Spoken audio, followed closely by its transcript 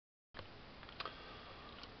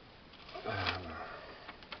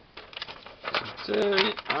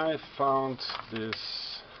Today I found this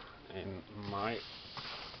in my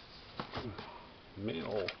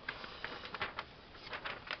mail.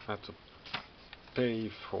 I had to pay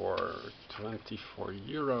for 24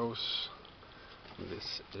 euros.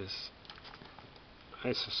 This is,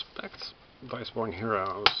 I suspect, Diceborn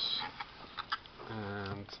Heroes,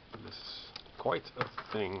 and this is quite a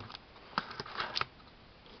thing.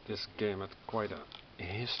 This game had quite a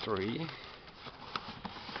history.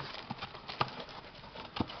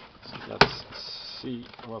 So let's see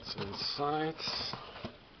what's inside.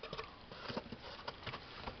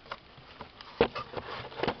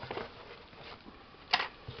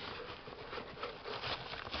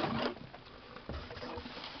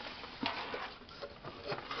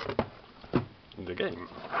 The game.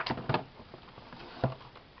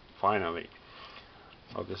 Finally.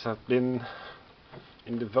 So this has been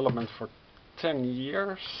in development for 10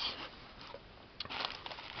 years,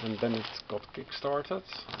 and then it got kickstarted.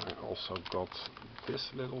 I also got this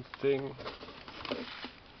little thing.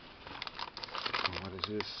 What is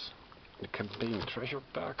this? The campaign treasure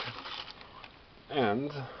pack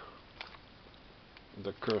and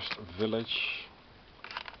the Cursed Village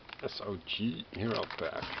SOG hero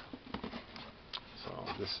pack. So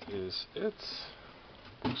this is it.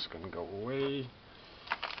 Books can go away.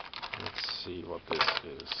 Let's see what this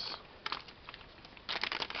is.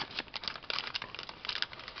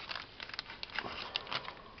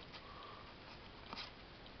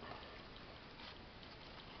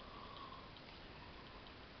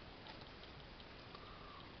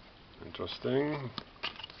 Interesting.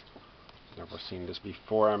 Never seen this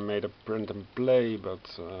before. I made a print and play, but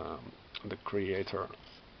the creator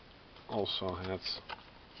also had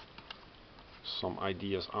some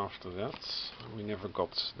ideas after that. We never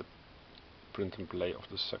got the print and play of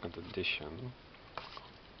the second edition.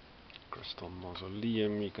 Crystal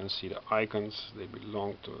Mausoleum, you can see the icons, they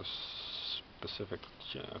belong to a specific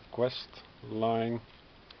quest line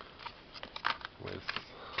with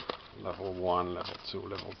level 1, level 2,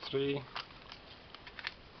 level 3.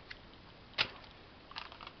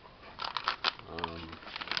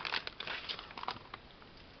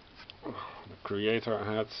 The creator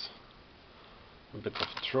had a bit of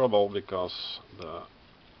trouble because the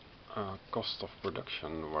cost of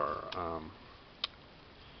production were a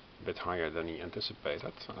bit higher than he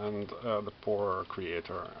anticipated, and the poor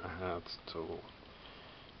creator had to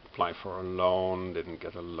apply for a loan, didn't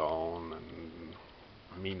get a loan, and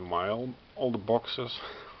meanwhile all the boxes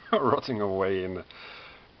are rotting away in the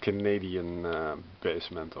Canadian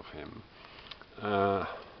basement of him.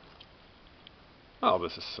 Well,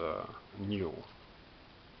 this is new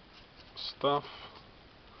stuff.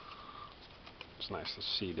 It's nice to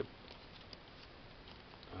see the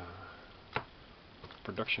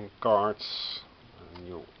production cards,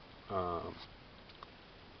 new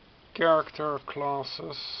character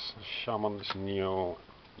classes. Shaman is new,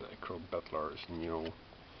 the Acro Battler is new.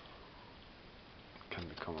 Can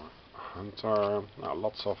become a hunter. Now,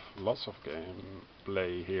 lots of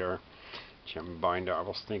gameplay here. Gem Binder. I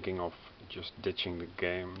was thinking of just ditching the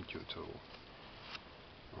game due to,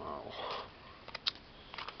 well,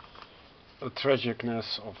 the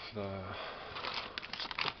tragicness of the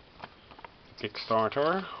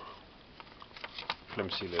Kickstarter.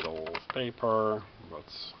 Flimsy little paper, but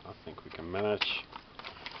I think we can manage.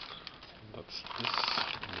 That's this.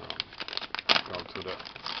 Now go to the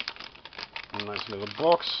nice little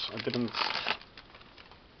box. I didn't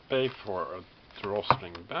pay for a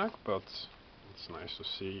drawstring back, but it's nice to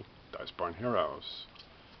see Diceborn Heroes.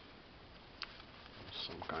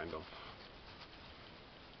 Some kind of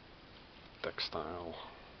textile.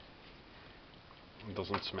 It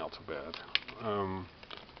doesn't smell too bad.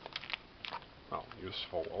 Well,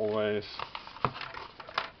 useful always.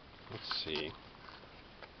 Let's see.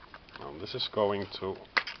 Well, this is going to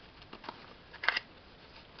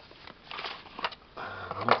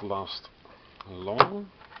not last long.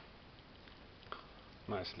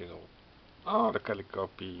 Nice little. Oh, the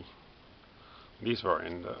Calicopy. These were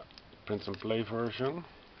in the print and play version.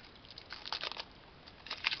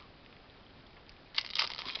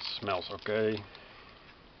 Smells okay. You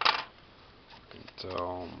can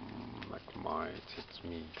tell. Magmite, it's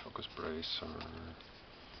me, Focus Bracer.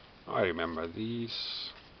 I remember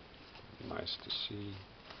these. Nice to see.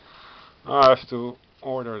 I have to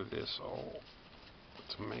order this all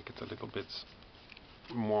to make it a little bit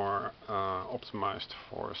more optimized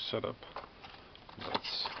for setup. But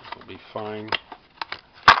it will be fine.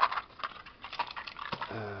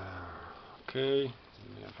 Okay,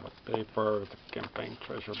 we have a paper with a campaign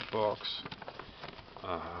treasure box.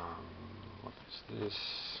 What is this?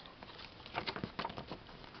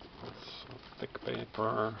 It's a thick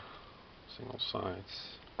paper, single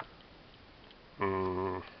sides.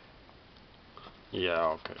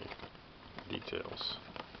 Yeah, okay. Details.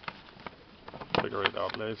 Figure it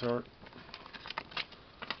out later.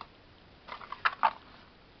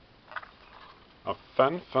 A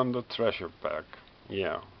fan-funded treasure pack.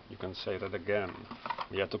 Yeah, you can say that again.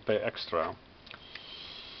 We had to pay extra.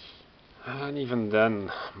 And even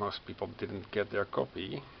then, most people didn't get their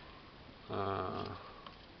copy. And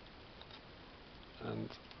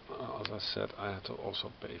as I said, I had to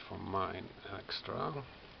also pay for mine extra.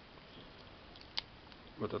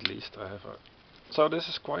 But at least I have a... So this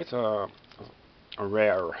is quite a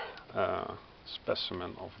rare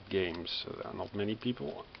specimen of games. There are not many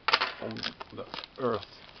people on the Earth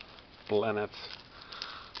planet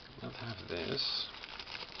that have this.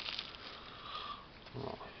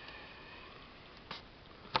 Oh.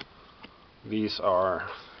 These are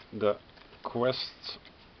the quests.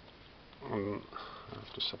 I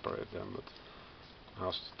have to separate them, but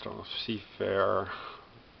House of Throne of Seafair,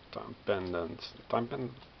 Time Pendant. Time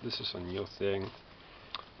Pendant, this is a new thing.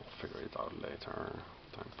 I'll figure it out later.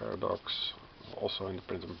 Time Paradox, also in the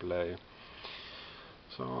print and play.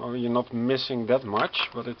 So you're not missing that much,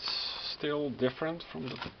 but it's still different from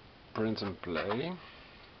the print and play.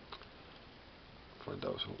 For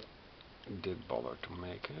those who did bother to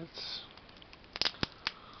make it.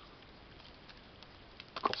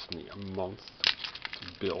 It cost me a month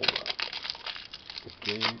to build a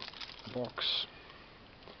game box.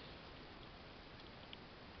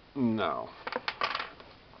 Now,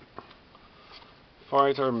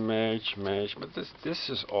 fighter, mage, but this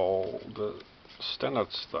is all the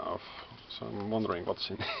standard stuff. So I'm wondering what's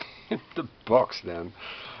in, in the box then.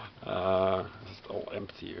 It's all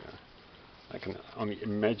empty. I can only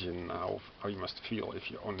imagine how you must feel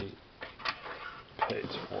if you only paid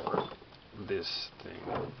for this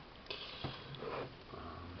thing.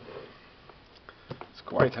 It's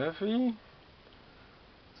quite heavy.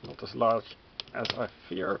 It's not as large as I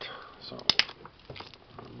feared, so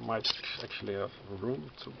I might actually have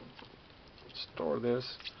room to store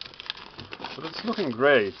this. But it's looking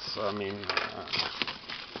great. I mean,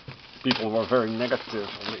 people were very negative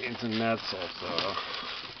on the internet of the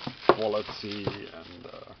quality and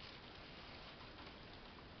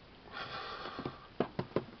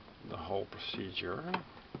the whole procedure.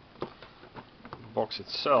 The box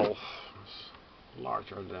itself is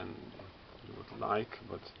larger than you would like,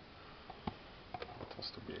 but that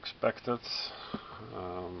was to be expected.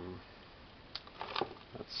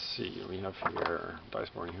 Let's see, we have here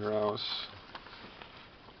Diceborn Heroes,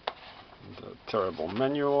 the terrible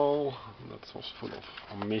manual that was full of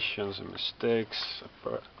omissions and mistakes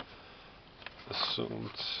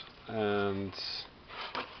assumed. And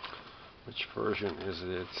which version is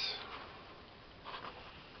it?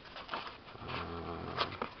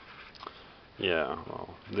 Yeah,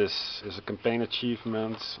 well, this is a campaign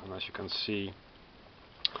achievement, and as you can see,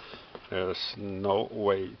 there's no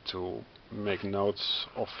way to make notes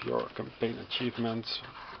of your campaign achievement.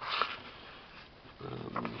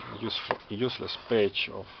 Useless page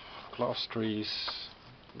of class trees,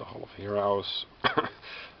 the Hall of Heroes. I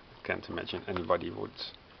can't imagine anybody would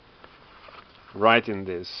write in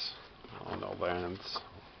this. On the other hand,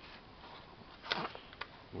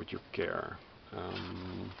 would you care?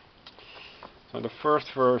 So the first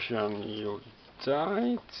version you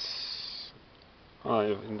died.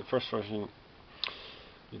 In the first version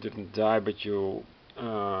you didn't die, but you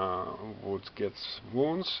would get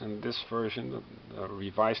wounds. In this version, the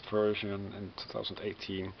revised version in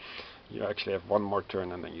 2018, you actually have one more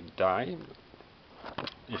turn and then you die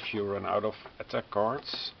if you run out of attack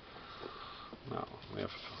cards. Now we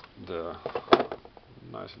have the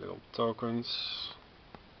nice little tokens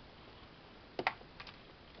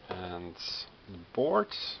and the board.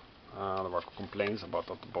 There were complaints about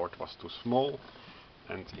that the board was too small,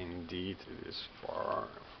 and indeed it is far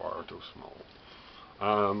too small.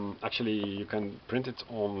 Actually, you can print it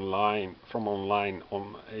online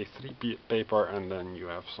on A3 paper, and then you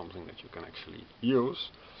have something that you can actually use.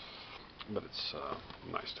 But it's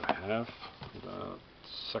nice to have. The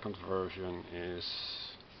second version is...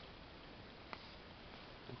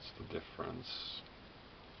 what's the difference?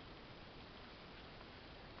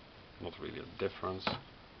 Not really a difference.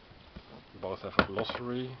 Both have a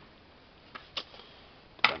glossary.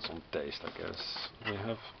 Depends on taste, I guess. We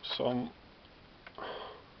have some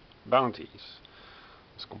bounties.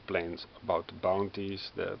 There's complaints about the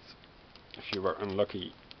bounties, that if you were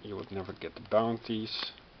unlucky you would never get the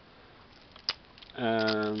bounties.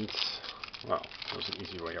 And well, there's an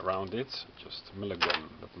easy way around it, just mulligan.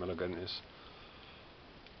 But mulligan is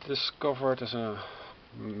discovered as a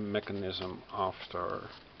mechanism after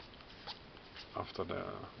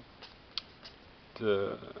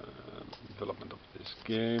the development of this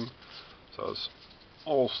game. So it's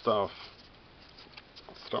all stuff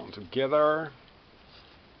thrown together.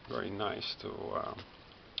 Very nice to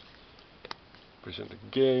present the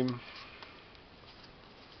game.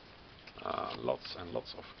 Lots and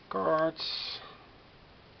lots of cards.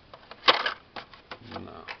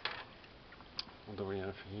 Now, what do we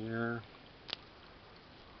have here?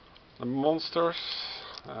 The monsters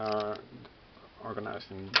are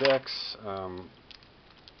organized in decks.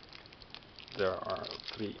 There are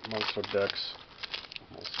 3 monster decks.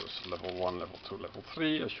 Monsters level 1, level 2, level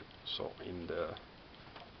 3, as you saw in the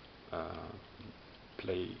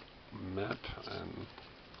play map. And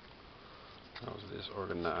how is this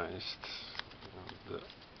organized?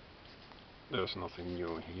 There's nothing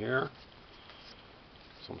new here.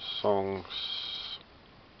 Some songs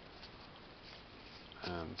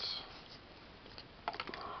and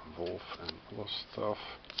wolf and other stuff.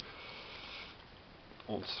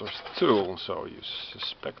 Monsters 2, so you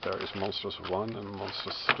suspect there is Monsters 1 and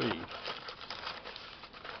Monsters 3.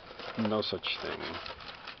 No such thing.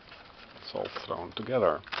 It's all thrown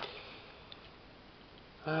together.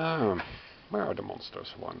 Where are the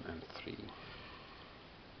Monsters 1 and 3?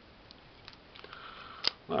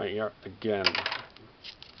 Now here again,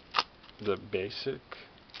 the basic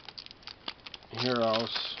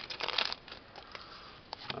heroes.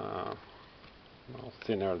 Well,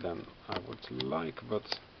 thinner than I would like, but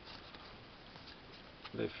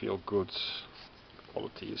they feel good. The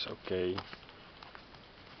quality is okay.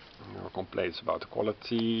 There are complaints about the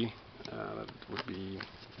quality. That it would be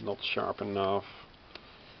not sharp enough.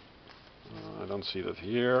 I don't see that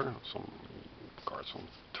here. Some cards on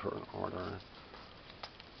turn order.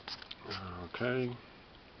 Okay.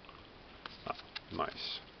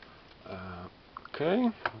 Nice. Okay,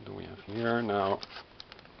 what do we have here now?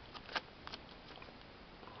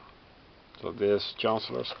 So this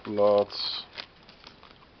Chancellor's Blood,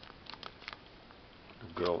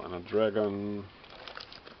 a girl and a dragon,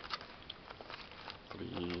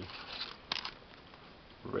 3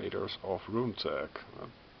 Raiders of Runetek.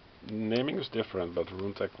 Naming is different, but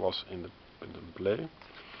Runetek was in the play.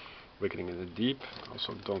 Awakening in the Deep,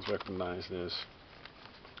 also don't recognize this.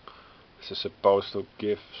 This is supposed to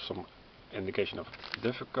give some indication of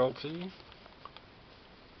difficulty.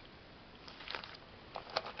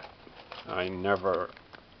 I never,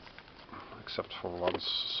 except for once,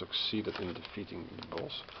 succeeded in defeating the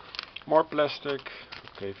boss. More plastic,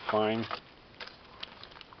 okay, fine.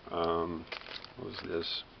 What is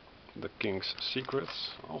this? The King's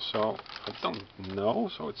Secrets. Also, I don't know,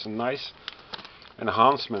 so it's a nice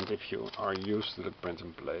enhancement if you are used to the print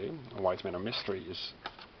and play. White Manor Mystery is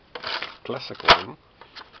a classic one.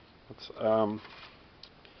 But,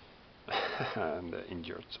 and the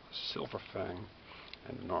injured Silver Fang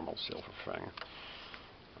and the normal Silver Fang.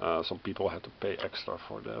 Some people had to pay extra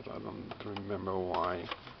for that. I don't remember why.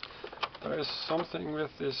 There is something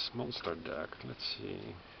with this monster deck. Let's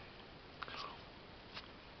see.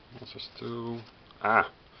 Monsters 2.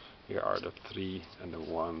 Here are the 3 and the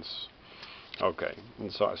 1s. Okay,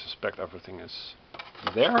 and so I suspect everything is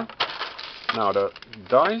there. Now the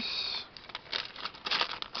dice.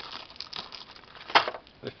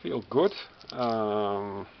 They feel good.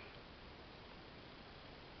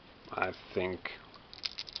 I think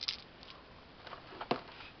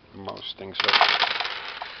most things that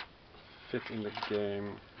fit in the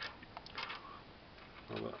game.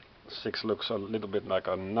 Well, the 6 looks a little bit like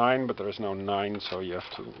a 9, but there is no 9, so you have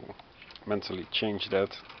to mentally change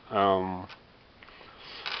that.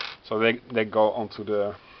 So they go onto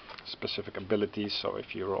the specific abilities. So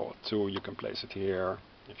if you roll a 2, you can place it here.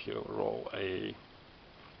 If you roll a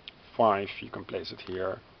 5, you can place it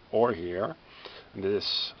here or here. And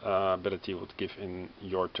this ability would give in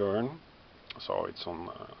your turn. So it's on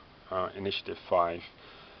initiative 5.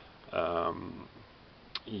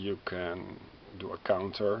 You can do a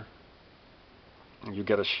counter. You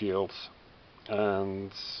get a shield,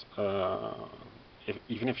 and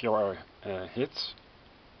even if you are hit,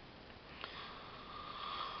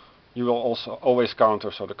 you will also always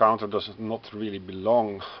counter. So the counter does not really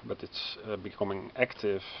belong, but it's becoming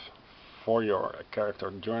active for your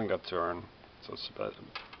character during that turn. So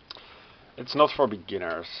it's not for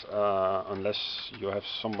beginners unless you have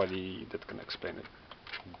somebody that can explain the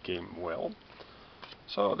game well.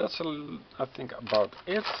 So that's I think about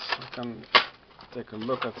it. I can take a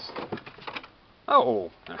look at.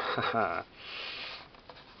 Oh,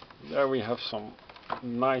 there we have some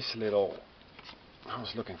nice little I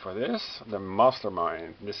was looking for this, the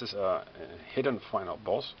Mastermind. This is a hidden final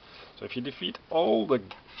boss. So if you defeat all the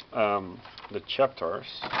chapters,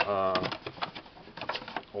 all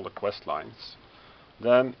the quest lines,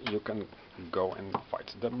 then you can go and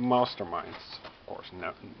fight the Masterminds. Of course,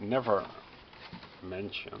 never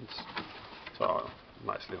mentioned. So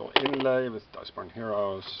nice little inlay with Diceborn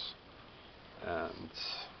Heroes, and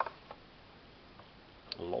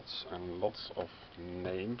lots and lots of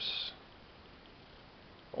names,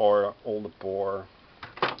 or all the poor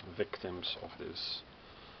victims of this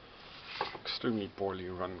extremely poorly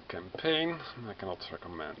run campaign. I cannot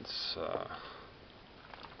recommend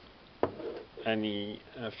any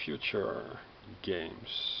future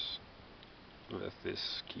games with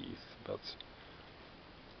this Keith, but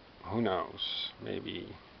who knows,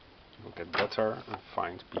 maybe we'll get better and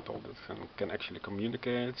find people that can actually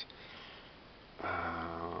communicate.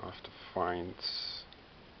 I have to find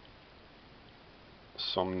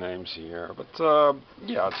some names here, but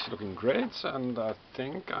yeah, it's looking great, and I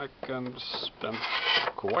think I can spend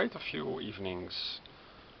quite a few evenings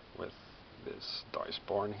with this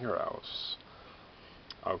Diceborn Heroes.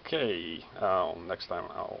 Okay, next time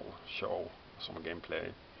I'll show some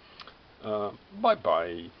gameplay. Bye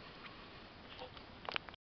bye.